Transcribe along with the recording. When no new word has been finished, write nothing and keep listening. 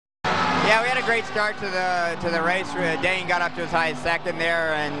Yeah, we had a great start to the race. Dane got up to as high as second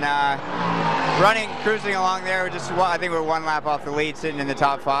there, and cruising along there. I think we were one lap off the lead, sitting in the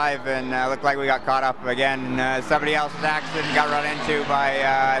top 5, and looked like we got caught up again. Somebody else's accident got run into by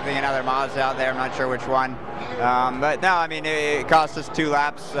I think another Mazda out there. I'm not sure which one. But no, I mean it cost us 2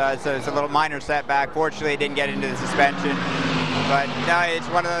 laps, so it's a little minor setback. Fortunately, it didn't get into the suspension. But no, it's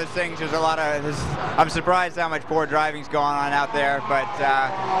one of those things. There's a lot of. I'm surprised how much poor driving's going on out there. But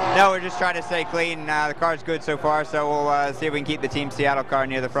no, we're just trying to stay clean. The car's good so far, so we'll see if we can keep the Team Seattle car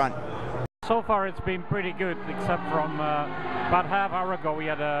near the front. So far, it's been pretty good, except from about half hour ago we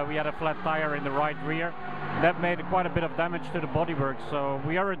had a flat tire in the right rear. That made quite a bit of damage to the bodywork. So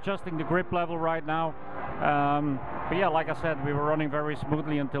we are adjusting the grip level right now. But yeah, like I said, we were running very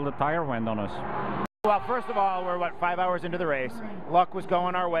smoothly until the tire went on us. Well, first of all, we're, 5 hours into the race. Luck was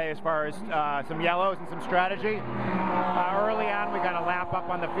going our way as far as some yellows and some strategy. Early on, we got a lap up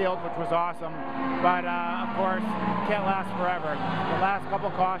on the field, which was awesome. But, of course, can't last forever. The last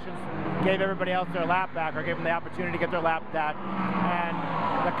couple cautions gave everybody else their lap back, or gave them the opportunity to get their lap back. And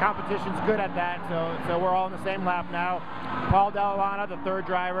the competition's good at that, so we're all in the same lap now. Paul Dell'Anna, the third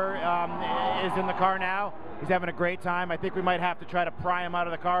driver, is in the car now. He's having a great time. I think we might have to try to pry him out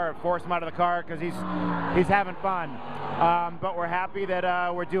of the car or force him out of the car because he's having fun. But we're happy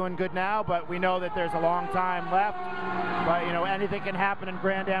that we're doing good now, but we know that there's a long time left. But, you know, anything can happen in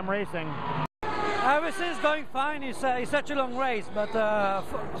Grand-Am racing. Everything's going fine. It's such a long race, but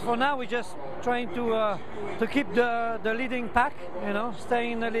for now we're just trying to keep the leading pack, you know,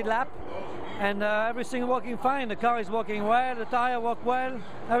 staying in the lead lap. And everything's working fine. The car is working well, the tire work well,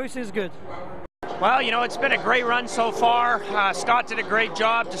 everything's good. Well, you know, it's been a great run so far. Scott did a great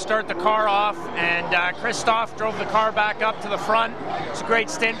job to start the car off, and Christophe drove the car back up to the front. It's a great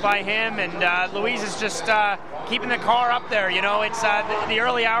stint by him, and Louise is just keeping the car up there. You know, it's the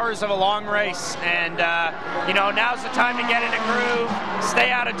early hours of a long race, and you know, now's the time to get in a groove,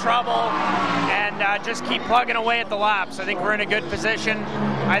 stay out of trouble, and just keep plugging away at the laps. I think we're in a good position.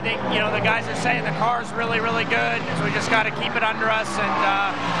 I think, you know, the guys are saying the car's really, really good, so we just got to keep it under us, and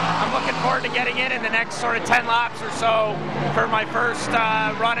I'm looking forward to getting in the next sort of 10 laps or so for my first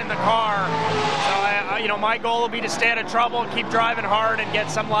run in the car. So, you know, my goal will be to stay out of trouble, keep driving hard, and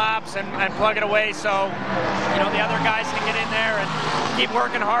get some laps and plug it away so, you know, the other guys can get in there and keep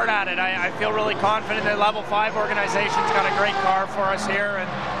working hard at it. I feel really confident that Level 5 organization's got a great car for us here, and